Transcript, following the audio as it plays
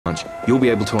you'll be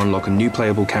able to unlock a new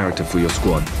playable character for your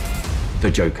squad, the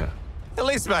Joker. At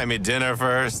least buy me dinner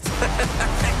first.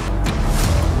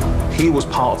 He was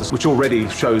part of this, which already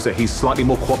shows that he's slightly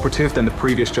more cooperative than the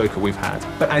previous Joker we've had.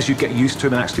 But as you get used to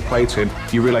him and actually play to him,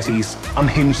 you realize he's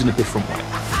unhinged in a different way.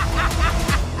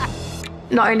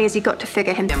 Not only has he got to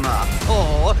figure him up.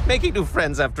 Oh, making new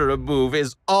friends after a move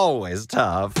is always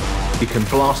tough. He can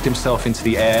blast himself into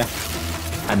the air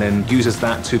and then uses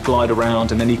that to glide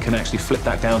around, and then he can actually flip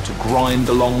that down to grind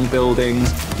along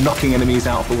buildings, knocking enemies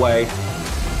out of the way.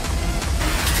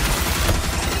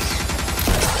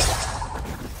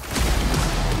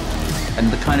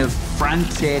 And the kind of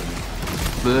frantic,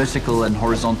 vertical and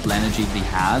horizontal energy that he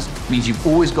has means you've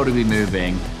always got to be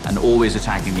moving and always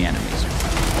attacking the enemies.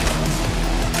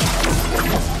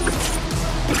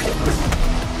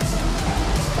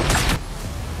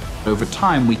 Over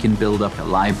time, we can build up a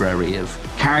library of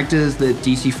characters that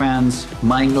DC fans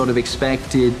might not have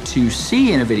expected to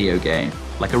see in a video game,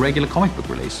 like a regular comic book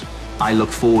release. I look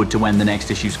forward to when the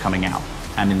next issue's coming out.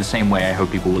 And in the same way, I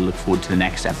hope people will look forward to the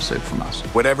next episode from us.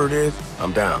 Whatever it is,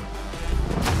 I'm down.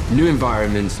 New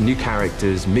environments, new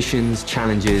characters, missions,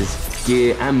 challenges,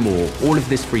 gear, and more. All of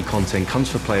this free content comes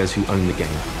for players who own the game.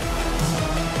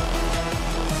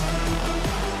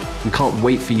 We can't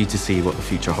wait for you to see what the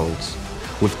future holds.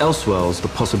 With Elseworlds, the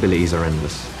possibilities are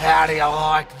endless. How do you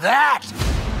like that?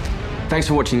 Thanks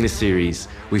for watching this series.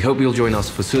 We hope you'll join us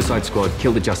for Suicide Squad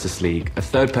Kill the Justice League, a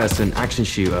third-person action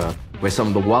shooter where some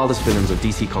of the wildest villains of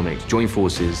DC Comics join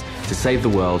forces to save the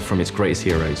world from its greatest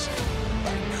heroes.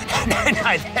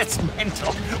 No, that's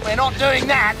mental. We're not doing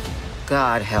that.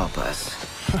 God help us.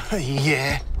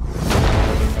 Yeah.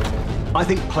 I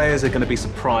think players are going to be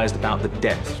surprised about the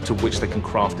depth to which they can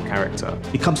craft a character.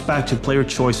 It comes back to player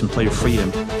choice and player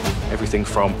freedom. Everything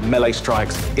from melee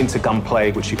strikes into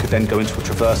gunplay, which you could then go into a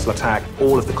traversal attack.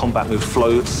 All of the combat moves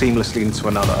flow seamlessly into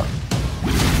another.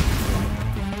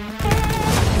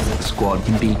 The squad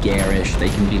can be garish, they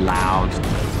can be loud,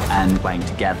 and playing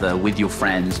together with your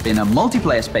friends in a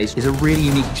multiplayer space is a really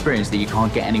unique experience that you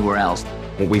can't get anywhere else.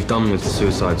 What we've done with the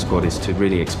Suicide Squad is to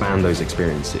really expand those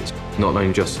experiences. Not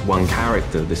only just one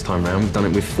character this time around, we've done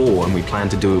it with 4, and we plan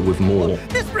to do it with more.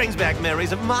 This brings back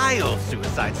memories of my old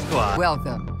Suicide Squad.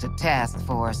 Welcome to Task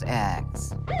Force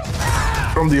X.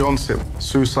 From the onset,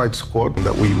 Suicide Squad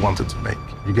that we wanted to make.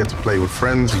 You get to play with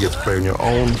friends, you get to play on your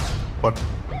own, but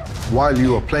while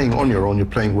you are playing on your own, you're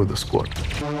playing with the squad.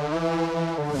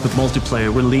 With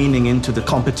multiplayer, we're leaning into the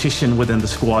competition within the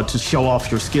squad to show off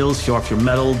your skills, show off your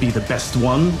mettle, be the best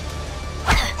one.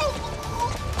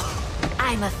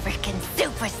 I'm a freaking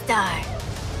superstar.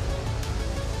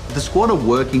 The squad are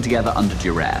working together under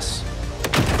duress.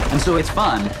 And so it's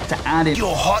fun to add in...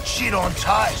 You're hot shit on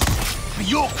toast, but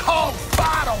you're cold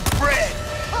fart on bread.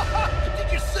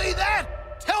 Did you see that?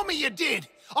 Tell me you did.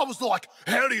 I was like,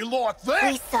 how do you like that?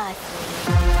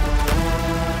 Precisely.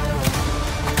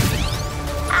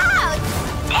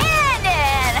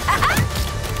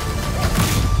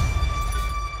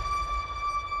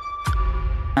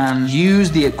 And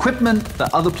use the equipment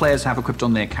that other players have equipped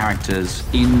on their characters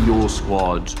in your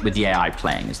squad with the AI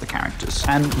playing as the characters.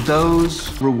 And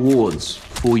those rewards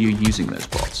for you using those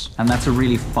bots. And that's a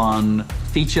really fun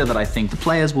feature that I think the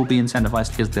players will be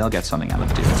incentivized because they'll get something out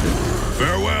of doing too.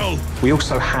 Farewell. We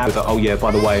also have the, oh yeah,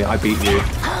 by the way, I beat you.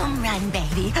 Home run,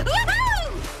 baby.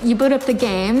 You boot up the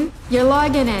game, you're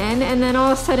logging in, and then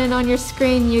all of a sudden on your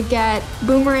screen you get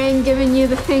Boomerang giving you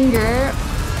the finger.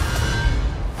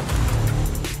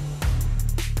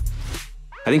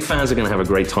 I think fans are going to have a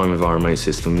great time with our remote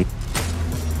system.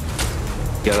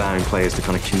 You're allowing players to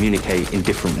kind of communicate in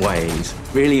different ways,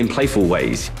 really in playful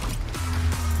ways.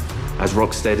 As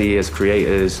Rocksteady, as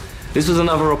creators, this was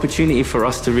another opportunity for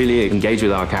us to really engage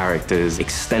with our characters,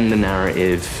 extend the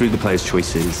narrative through the players'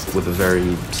 choices with a very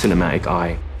cinematic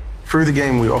eye. Through the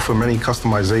game, we offer many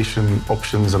customization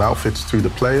options and outfits to the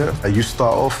player. You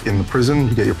start off in the prison,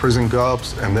 you get your prison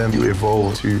garbs, and then you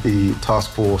evolve to the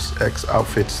Task Force X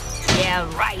outfits. Yeah,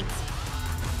 right.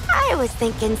 I was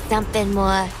thinking something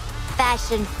more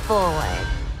fashion forward.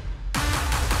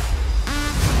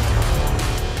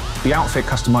 The outfit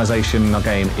customization in our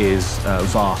game is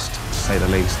vast, to say the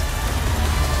least.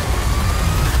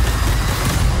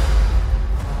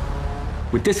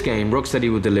 With this game, Rocksteady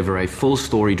will deliver a full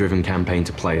story-driven campaign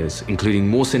to players, including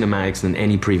more cinematics than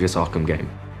any previous Arkham game.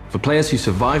 For players who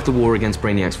survived the war against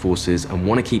Brainiac's forces and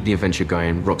want to keep the adventure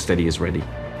going, Rocksteady is ready.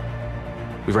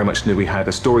 We very much knew we had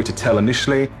a story to tell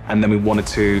initially, and then we wanted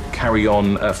to carry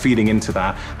on feeding into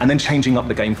that, and then changing up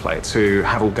the gameplay to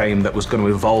have a game that was going to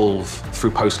evolve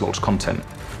through post-launch content.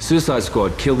 Suicide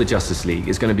Squad Kill the Justice League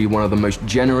is going to be one of the most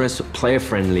generous,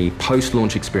 player-friendly,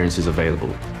 post-launch experiences available.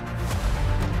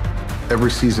 Every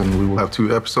season we will have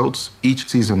 2 episodes. Each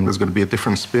season there's going to be a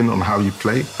different spin on how you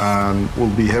play, and will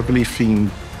be heavily themed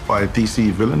by a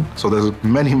DC villain. So there's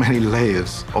many, many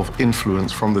layers of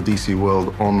influence from the DC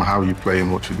world on how you play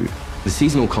and what you do. The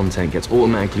seasonal content gets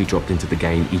automatically dropped into the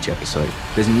game each episode.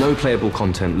 There's no playable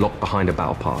content locked behind a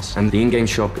battle pass, and the in-game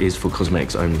shop is for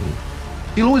cosmetics only.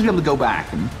 You'll always be able to go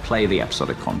back and play the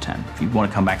episodic content. If you want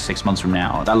to come back 6 months from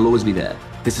now, that'll always be there.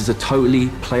 This is a totally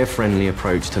player-friendly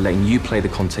approach to letting you play the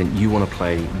content you want to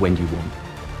play when you want.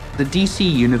 The DC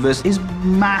universe is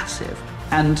massive,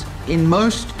 and in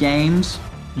most games,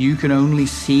 you can only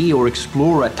see or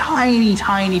explore a tiny,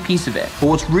 tiny piece of it. But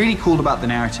what's really cool about the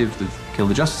narrative of Kill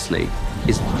the Justice League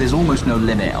is there's almost no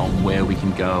limit on where we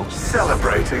can go.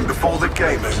 Celebrating before the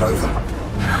game is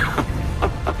over.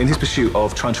 In his pursuit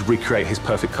of trying to recreate his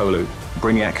perfect Colu,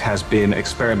 Brainiac has been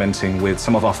experimenting with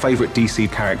some of our favorite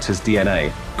DC characters'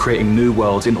 DNA, creating new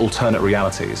worlds in alternate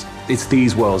realities. It's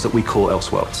these worlds that we call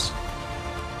Elseworlds.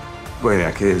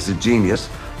 Brainiac is a genius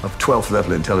of 12th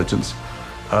level intelligence,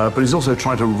 but he's also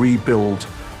trying to rebuild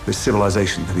this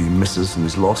civilization that he misses and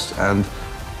is lost, and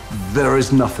there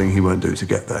is nothing he won't do to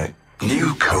get there.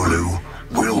 New Colu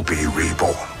will be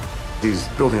reborn. He's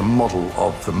building a model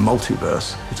of the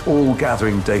multiverse. It's all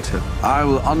gathering data. I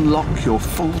will unlock your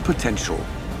full potential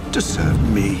to serve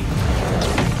me.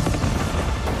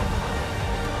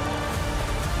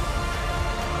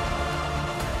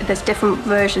 There's different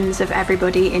versions of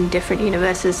everybody in different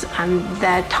universes, and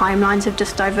their timelines have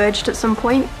just diverged at some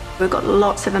point. We've got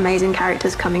lots of amazing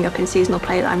characters coming up in seasonal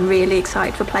play that I'm really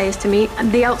excited for players to meet.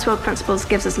 And the Elseworld Principles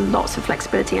gives us lots of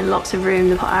flexibility and lots of room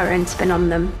to put our own spin on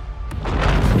them.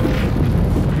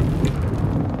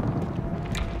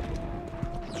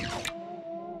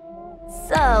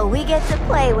 So we get to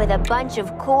play with a bunch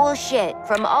of cool shit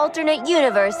from alternate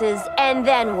universes, and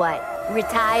then what?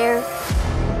 Retire?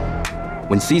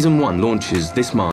 When Season 1 launches this March,